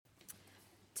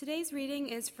Today's reading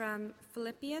is from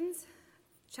Philippians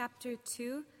chapter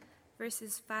 2,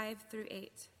 verses 5 through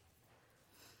 8.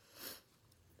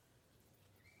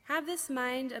 Have this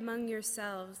mind among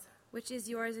yourselves, which is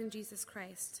yours in Jesus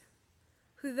Christ,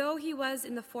 who, though he was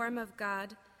in the form of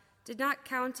God, did not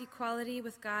count equality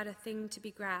with God a thing to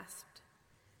be grasped,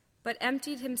 but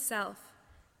emptied himself,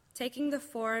 taking the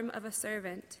form of a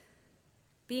servant,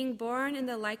 being born in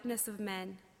the likeness of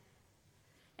men.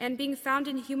 And being found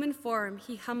in human form,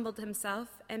 he humbled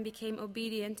himself and became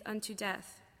obedient unto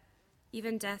death,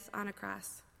 even death on a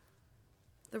cross.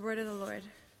 The word of the Lord.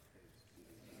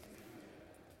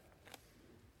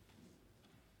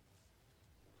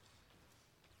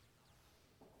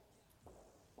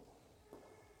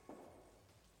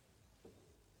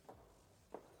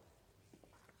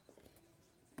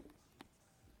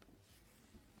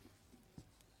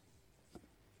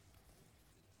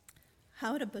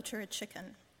 How to butcher a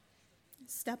chicken.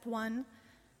 Step 1,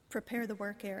 prepare the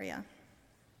work area.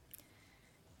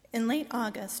 In late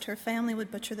August, her family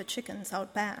would butcher the chickens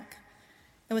out back.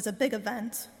 It was a big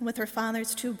event, with her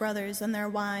father's 2 brothers and their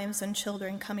wives and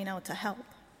children coming out to help.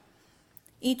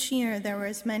 Each year, there were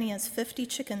as many as 50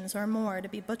 chickens or more to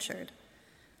be butchered.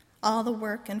 All the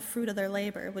work and fruit of their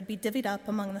labor would be divvied up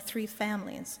among the 3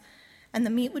 families, and the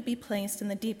meat would be placed in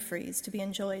the deep freeze to be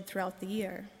enjoyed throughout the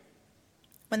year.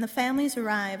 When the families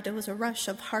arrived, it was a rush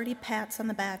of hearty pats on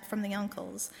the back from the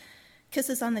uncles,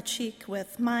 kisses on the cheek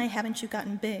with, "My, haven't you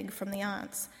gotten big," from the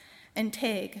aunts, and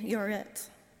 "Tag, you're it,"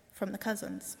 from the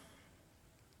cousins.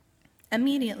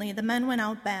 Immediately, the men went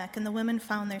out back and the women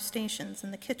found their stations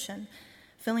in the kitchen,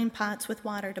 filling pots with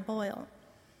water to boil.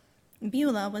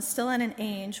 Beulah was still at an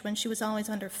age when she was always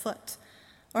underfoot,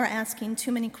 or asking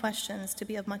too many questions to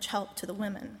be of much help to the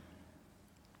women.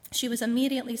 She was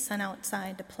immediately sent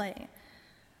outside to play.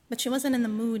 But she wasn't in the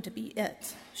mood to be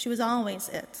it. She was always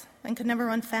it, and could never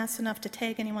run fast enough to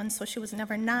tag anyone, so she was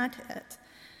never not it.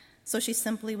 So she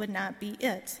simply would not be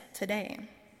it today.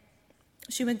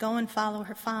 She would go and follow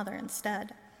her father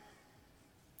instead.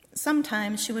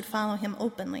 Sometimes she would follow him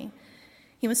openly.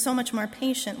 He was so much more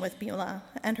patient with Beulah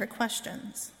and her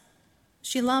questions.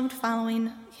 She loved following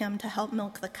him to help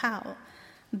milk the cow,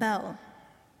 Belle.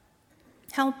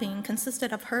 Helping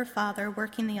consisted of her father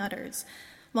working the udders,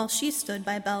 while she stood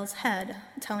by Belle's head,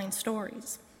 telling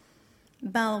stories.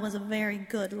 Belle was a very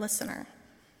good listener.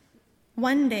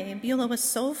 One day, Beulah was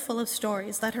so full of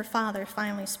stories that her father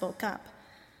finally spoke up.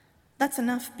 "That's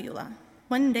enough, Beulah.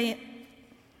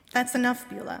 That's enough,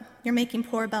 Beulah. You're making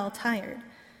poor Belle tired.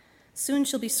 Soon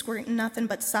she'll be squirting nothing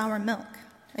but sour milk,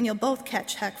 and you'll both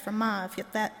catch heck from Ma if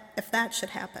that should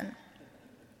happen."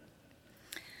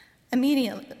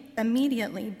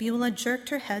 Immediately, Beulah jerked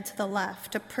her head to the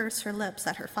left to purse her lips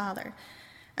at her father,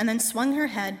 and then swung her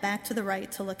head back to the right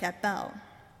to look at Belle.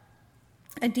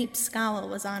 A deep scowl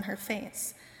was on her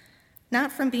face,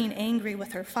 not from being angry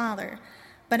with her father,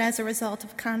 but as a result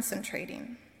of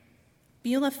concentrating.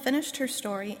 Beulah finished her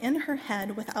story in her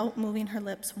head without moving her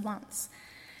lips once,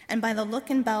 and by the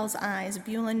look in Belle's eyes,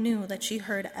 Beulah knew that she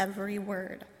heard every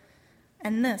word.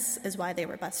 And this is why they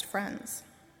were best friends.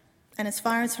 And as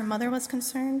far as her mother was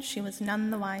concerned, she was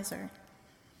none the wiser.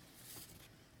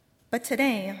 But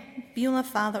today, Beulah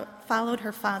followed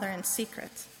her father in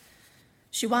secret.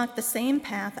 She walked the same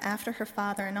path after her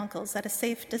father and uncles at a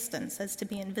safe distance as to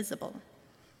be invisible.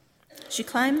 She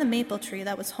climbed the maple tree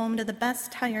that was home to the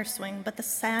best tire swing but the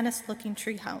saddest-looking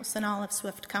treehouse in all of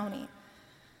Swift County.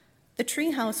 The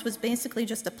treehouse was basically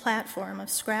just a platform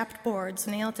of scrapped boards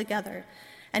nailed together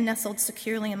and nestled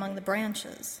securely among the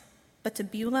branches. But to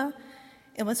Beulah,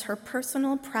 it was her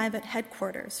personal private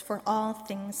headquarters for all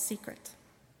things secret.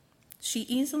 She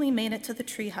easily made it to the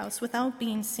treehouse without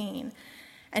being seen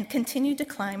and continued to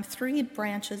climb 3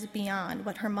 branches beyond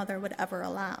what her mother would ever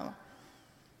allow.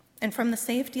 And from the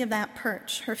safety of that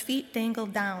perch, her feet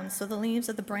dangled down so the leaves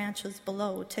of the branches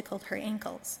below tickled her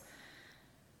ankles.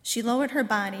 She lowered her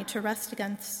body to rest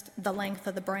against the length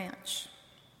of the branch.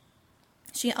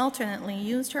 She alternately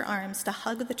used her arms to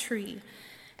hug the tree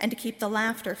and to keep the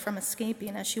laughter from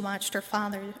escaping as she watched her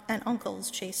father and uncles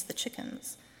chase the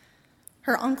chickens.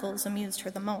 Her uncles amused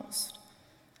her the most.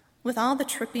 With all the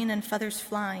tripping and feathers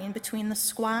flying between the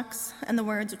squawks and the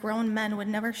words grown men would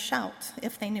never shout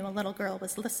if they knew a little girl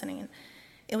was listening,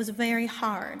 it was very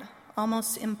hard,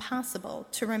 almost impossible,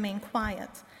 to remain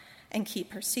quiet and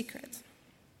keep her secret.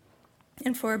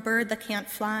 And for a bird that can't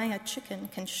fly, a chicken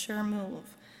can sure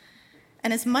move.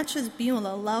 And as much as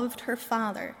Beulah loved her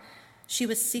father, she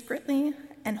was secretly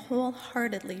and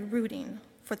wholeheartedly rooting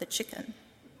for the chicken.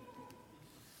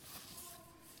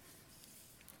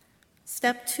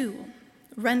 Step 2,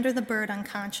 render the bird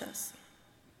unconscious.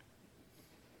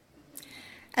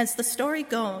 As the story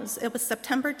goes, it was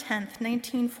September 10th,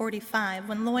 1945,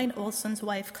 when Lloyd Olson's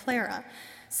wife, Clara,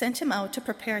 sent him out to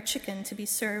prepare chicken to be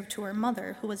served to her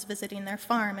mother, who was visiting their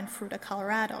farm in Fruita,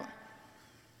 Colorado.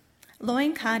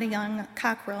 Lloyd caught a young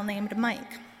cockerel named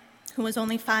Mike, who was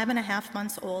only 5.5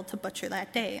 months old, to butcher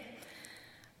that day.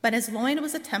 But as Lloyd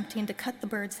was attempting to cut the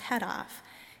bird's head off,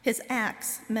 his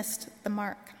axe missed the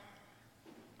mark.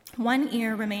 One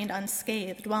ear remained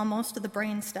unscathed, while most of the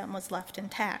brainstem was left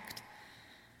intact.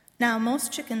 Now,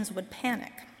 most chickens would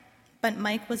panic, but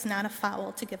Mike was not a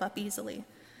fowl to give up easily.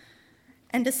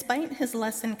 And despite his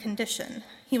lessened condition,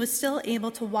 he was still able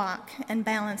to walk and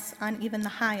balance on even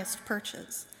the highest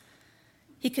perches.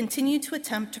 He continued to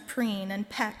attempt to preen and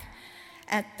peck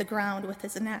at the ground with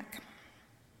his neck.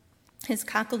 His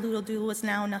cock-a-doodle-doo was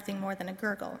now nothing more than a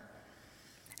gurgle.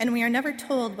 And we are never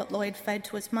told what Lloyd fed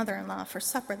to his mother-in-law for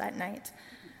supper that night,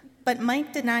 but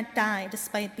Mike did not die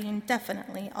despite being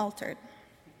definitely altered.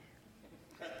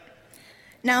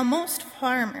 Now, most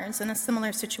farmers in a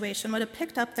similar situation would have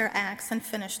picked up their axe and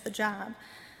finished the job,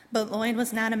 but Lloyd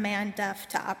was not a man deaf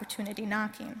to opportunity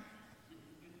knocking.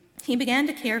 He began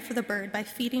to care for the bird by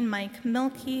feeding Mike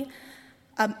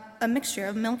a mixture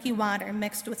of milky water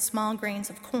mixed with small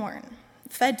grains of corn,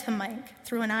 fed to Mike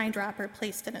through an eyedropper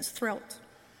placed in his throat.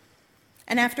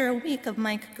 And after a week of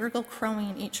Mike gurgle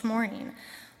crowing each morning,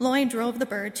 Lloyd drove the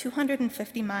bird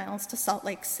 250 miles to Salt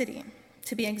Lake City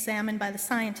to be examined by the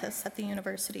scientists at the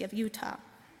University of Utah.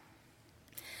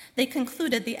 They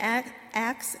concluded the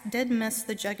axe did miss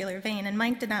the jugular vein, and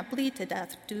Mike did not bleed to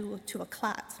death due to a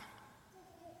clot.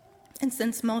 And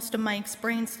since most of Mike's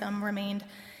brainstem remained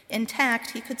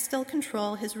intact, he could still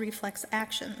control his reflex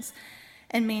actions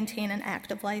and maintain an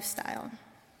active lifestyle.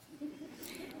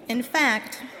 In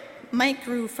fact, Mike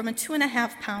grew from a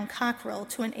 2.5-pound cockerel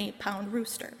to an 8-pound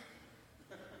rooster.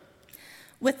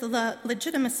 With the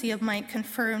legitimacy of Mike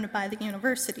confirmed by the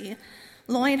university,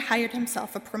 Lloyd hired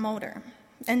himself a promoter,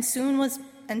 and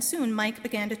soon Mike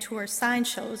began to tour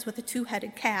sideshows with a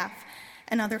 2-headed calf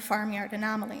and other farmyard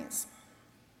anomalies.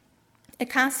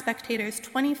 It cost spectators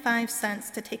 25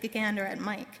 cents to take a gander at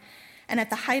Mike, and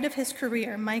at the height of his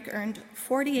career, Mike earned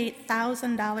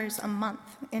 $48,000 a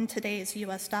month in today's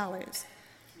US dollars.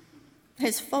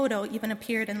 His photo even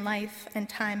appeared in Life and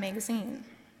Time magazine.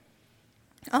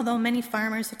 Although many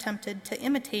farmers attempted to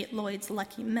imitate Lloyd's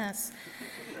lucky miss,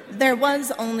 there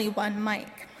was only one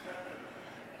Mike.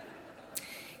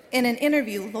 In an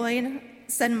interview, Lloyd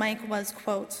said Mike was,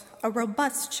 quote, a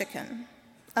robust chicken,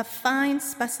 a fine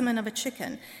specimen of a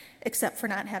chicken, except for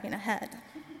not having a head,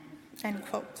 end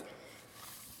quote.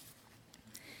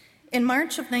 In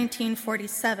March of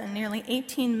 1947, nearly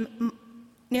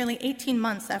 18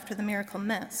 months after the miracle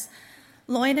miss,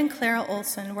 Lloyd and Clara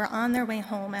Olson were on their way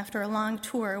home after a long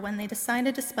tour when they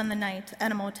decided to spend the night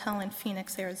at a motel in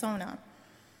Phoenix, Arizona.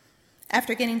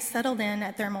 After getting settled in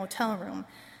at their motel room,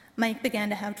 Mike began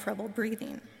to have trouble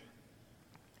breathing.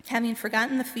 Having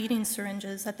forgotten the feeding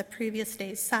syringes at the previous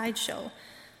day's sideshow,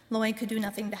 Lloyd could do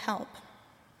nothing to help.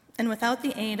 And without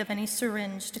the aid of any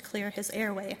syringe to clear his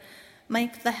airway,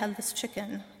 Mike the headless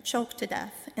chicken choked to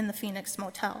death in the Phoenix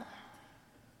motel.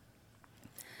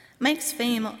 Mike's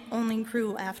fame only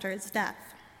grew after his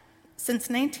death. Since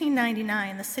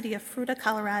 1999, the city of Fruita,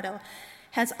 Colorado,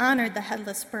 has honored the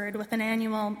headless bird with an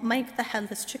annual Mike the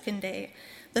Headless Chicken Day,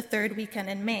 the third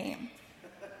weekend in May.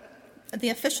 The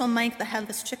official Mike the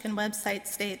Headless Chicken website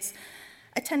states,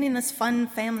 attending this fun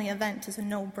family event is a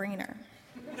no-brainer.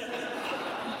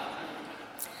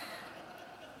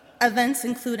 Events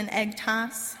include an egg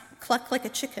toss, cluck like a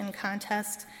chicken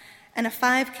contest, and a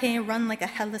 5K run like a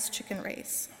headless chicken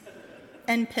race,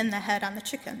 and pin the head on the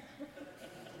chicken.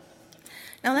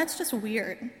 Now that's just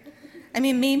weird. I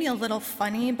mean, maybe a little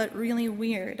funny, but really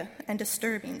weird and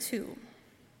disturbing too.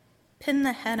 Pin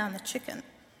the head on the chicken.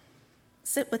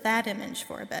 Sit with that image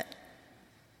for a bit.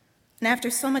 And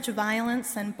after so much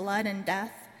violence and blood and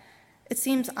death, it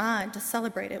seems odd to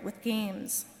celebrate it with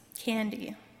games,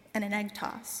 candy, and an egg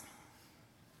toss.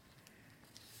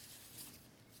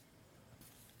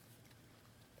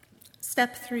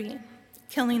 Step 3,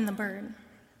 killing the bird.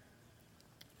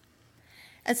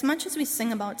 As much as we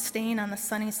sing about staying on the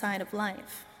sunny side of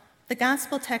life, the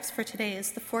gospel text for today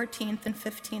is the 14th and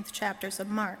 15th chapters of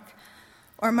Mark,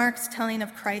 or Mark's telling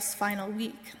of Christ's final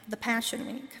week, the Passion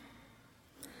Week.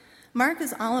 Mark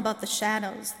is all about the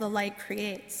shadows the light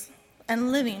creates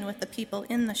and living with the people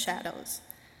in the shadows.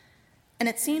 And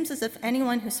it seems as if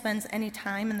anyone who spends any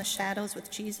time in the shadows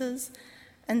with Jesus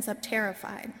ends up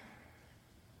terrified.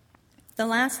 The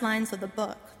last lines of the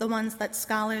book, the ones that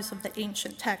scholars of the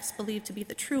ancient text believe to be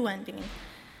the true ending,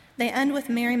 they end with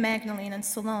Mary Magdalene and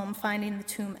Salome finding the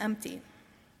tomb empty.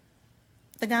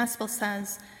 The gospel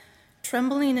says,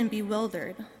 "Trembling and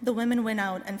bewildered, the women went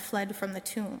out and fled from the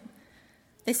tomb.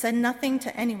 They said nothing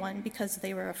to anyone because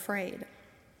they were afraid."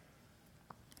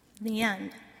 The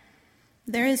end.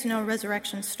 There is no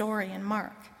resurrection story in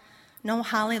Mark. No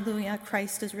hallelujah,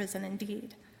 Christ is risen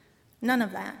indeed. None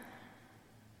of that.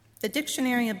 The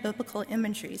Dictionary of Biblical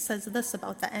Imagery says this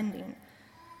about the ending: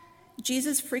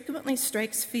 Jesus frequently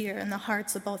strikes fear in the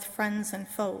hearts of both friends and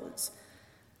foes.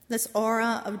 This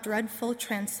aura of dreadful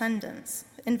transcendence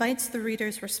invites the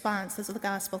reader's response as the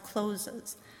gospel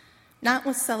closes, not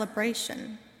with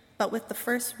celebration, but with the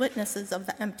first witnesses of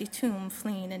the empty tomb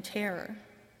fleeing in terror.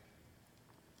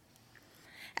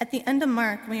 At the end of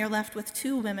Mark, we are left with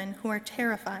two women who are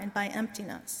terrified by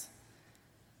emptiness.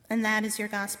 And that is your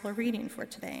gospel reading for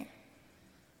today.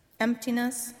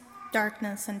 Emptiness,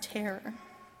 darkness, and terror.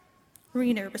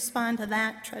 Reader, respond to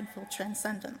that dreadful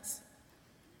transcendence.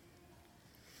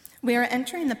 We are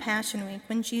entering the Passion Week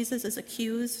when Jesus is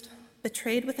accused,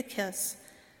 betrayed with a kiss,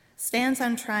 stands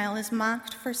on trial, is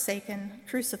mocked, forsaken,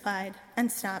 crucified,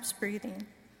 and stops breathing.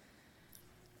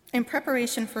 In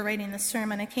preparation for writing this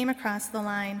sermon, I came across the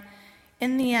line,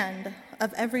 "In the end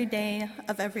of every day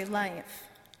of every life,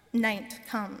 night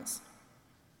comes."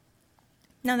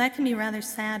 Now that can be rather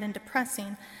sad and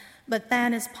depressing, but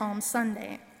that is Palm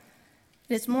Sunday.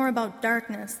 It is more about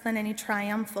darkness than any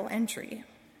triumphal entry.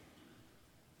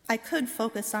 I could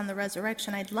focus on the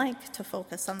resurrection. I'd like to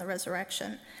focus on the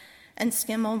resurrection and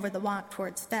skim over the walk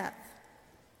towards death.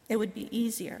 It would be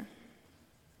easier.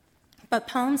 But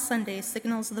Palm Sunday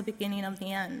signals the beginning of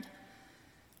the end.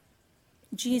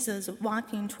 Jesus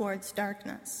walking towards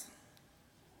darkness.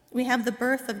 We have the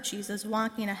birth of Jesus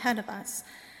walking ahead of us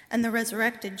and the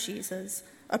resurrected Jesus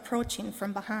approaching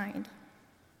from behind.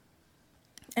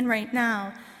 And right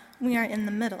now, we are in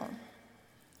the middle.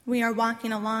 We are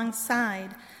walking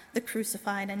alongside the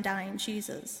crucified and dying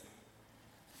Jesus.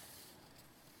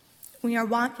 We are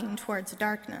walking towards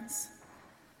darkness.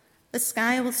 The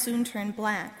sky will soon turn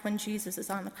black when Jesus is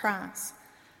on the cross.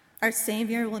 Our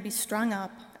Savior will be strung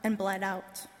up and bled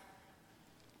out.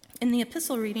 In the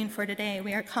epistle reading for today,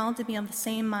 we are called to be of the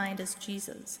same mind as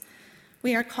Jesus.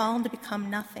 We are called to become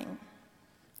nothing,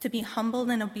 to be humbled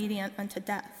and obedient unto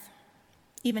death,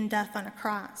 even death on a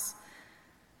cross.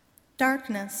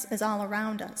 Darkness is all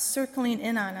around us, circling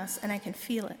in on us, and I can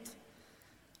feel it.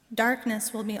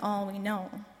 Darkness will be all we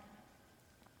know.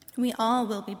 We all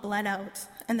will be bled out,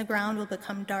 and the ground will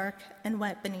become dark and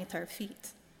wet beneath our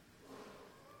feet.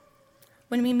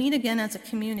 When we meet again as a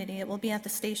community, it will be at the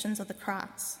Stations of the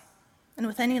Cross. And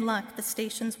with any luck, the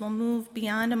stations will move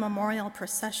beyond a memorial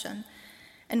procession,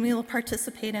 and we will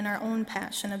participate in our own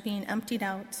passion of being emptied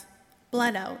out,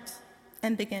 bled out,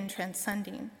 and begin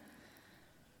transcending.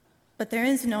 But there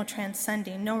is no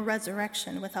transcending, no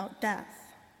resurrection without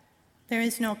death. There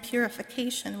is no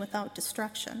purification without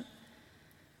destruction.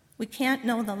 We can't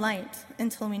know the light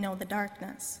until we know the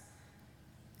darkness.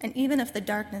 And even if the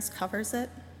darkness covers it,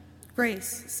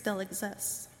 grace still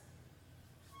exists.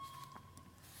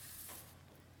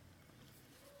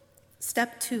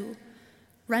 Step 2,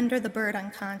 render the bird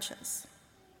unconscious.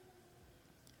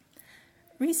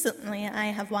 Recently, I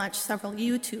have watched several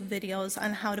YouTube videos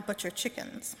on how to butcher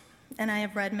chickens, and I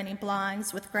have read many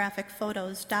blogs with graphic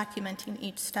photos documenting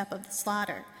each step of the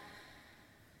slaughter.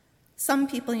 Some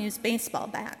people use baseball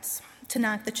bats to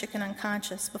knock the chicken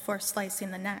unconscious before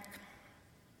slicing the neck.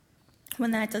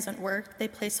 When that doesn't work, they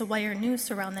place a wire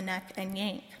noose around the neck and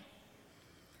yank.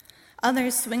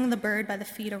 Others swing the bird by the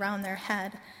feet around their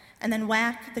head and then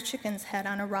whack the chicken's head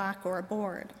on a rock or a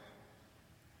board.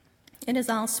 It is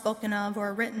all spoken of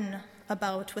or written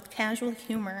about with casual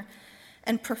humor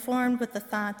and performed with the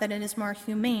thought that it is more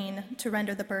humane to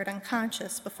render the bird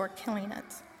unconscious before killing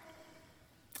it.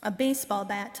 A baseball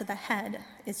bat to the head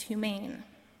is humane.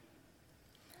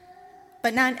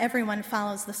 But not everyone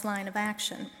follows this line of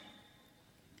action.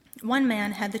 One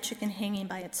man had the chicken hanging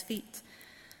by its feet.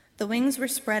 The wings were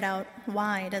spread out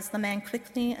wide as the man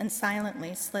quickly and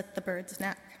silently slit the bird's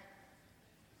neck.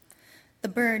 The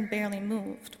bird barely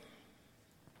moved.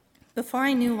 Before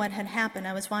I knew what had happened,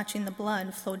 I was watching the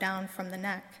blood flow down from the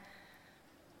neck.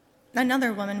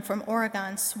 Another woman from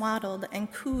Oregon swaddled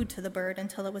and cooed to the bird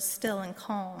until it was still and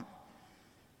calm.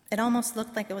 It almost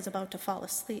looked like it was about to fall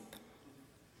asleep.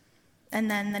 And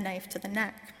then the knife to the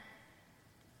neck.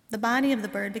 The body of the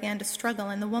bird began to struggle,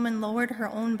 and the woman lowered her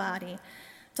own body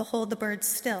to hold the bird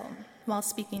still while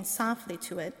speaking softly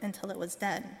to it until it was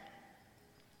dead.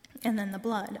 And then the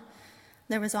blood.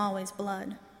 There was always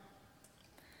blood.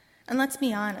 And let's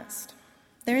be honest,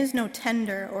 there is no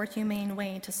tender or humane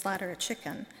way to slaughter a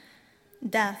chicken.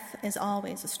 Death is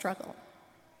always a struggle.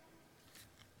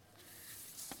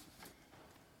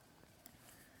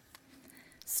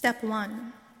 Step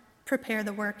 1, prepare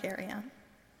the work area.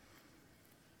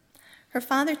 Her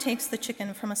father takes the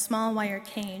chicken from a small wire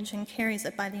cage and carries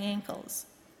it by the ankles.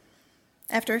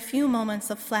 After a few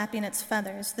moments of flapping its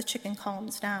feathers, the chicken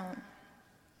calms down.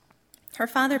 Her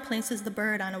father places the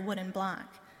bird on a wooden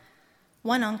block.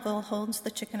 One uncle holds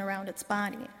the chicken around its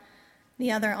body.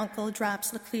 The other uncle drops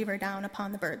the cleaver down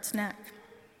upon the bird's neck.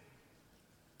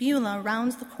 Beulah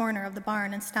rounds the corner of the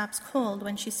barn and stops cold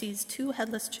when she sees 2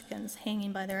 headless chickens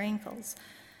hanging by their ankles,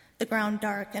 the ground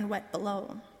dark and wet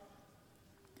below.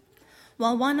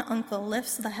 While one uncle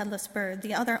lifts the headless bird,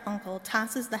 the other uncle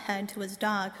tosses the head to his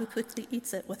dog, who quickly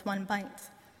eats it with one bite.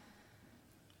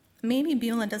 Maybe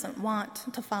Beulah doesn't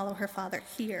want to follow her father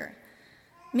here.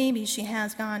 Maybe she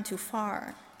has gone too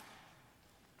far.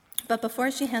 But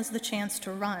before she has the chance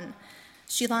to run,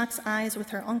 she locks eyes with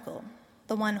her uncle,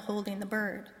 the one holding the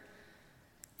bird.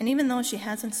 And even though she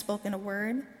hasn't spoken a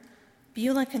word,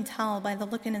 Beulah can tell by the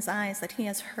look in his eyes that he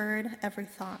has heard every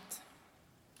thought.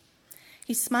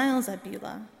 He smiles at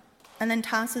Beulah and then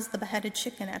tosses the beheaded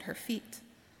chicken at her feet.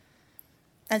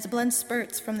 As blood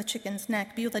spurts from the chicken's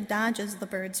neck, Beulah dodges the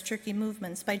bird's jerky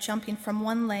movements by jumping from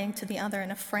one leg to the other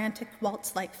in a frantic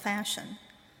waltz-like fashion.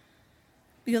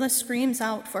 Beulah screams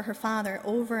out for her father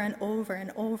over and over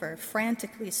and over,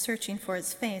 frantically searching for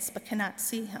his face but cannot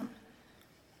see him.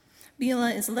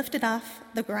 Beulah is lifted off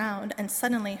the ground, and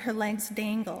suddenly her legs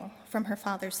dangle from her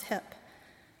father's hip,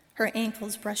 her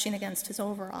ankles brushing against his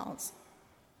overalls.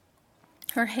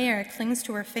 Her hair clings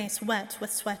to her face, wet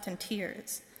with sweat and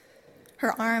tears.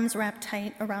 Her arms wrap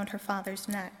tight around her father's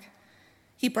neck.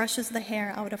 He brushes the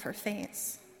hair out of her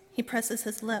face. He presses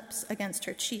his lips against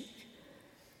her cheek.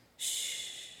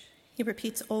 Shh, he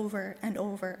repeats over and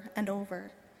over and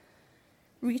over.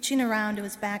 Reaching around to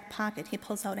his back pocket, he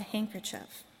pulls out a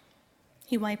handkerchief.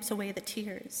 He wipes away the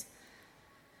tears.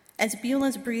 As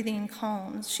Beulah's breathing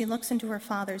calms, she looks into her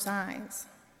father's eyes.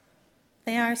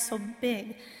 They are so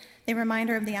big, they remind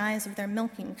her of the eyes of their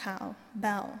milking cow,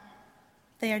 Belle.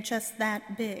 They are just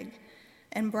that big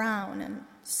and brown and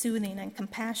soothing and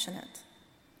compassionate.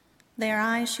 They are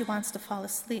eyes she wants to fall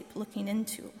asleep looking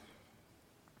into.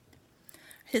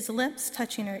 His lips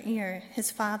touching her ear,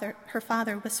 her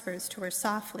father whispers to her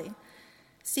softly,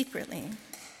 secretly,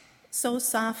 so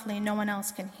softly no one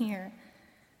else can hear.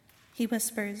 He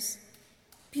whispers,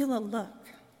 "Beulah,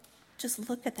 look. Just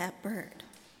look at that bird.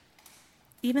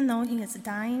 Even though he is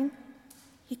dying,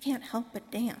 he can't help but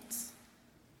dance.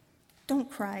 Don't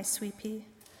cry, sweet pea.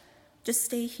 Just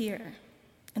stay here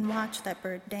and watch that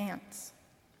bird dance."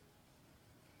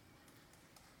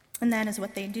 And that is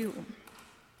what they do.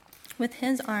 With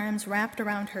his arms wrapped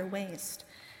around her waist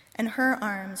and her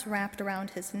arms wrapped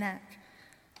around his neck,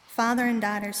 father and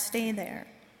daughter stay there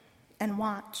and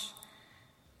watch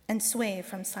and sway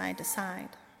from side to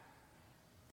side.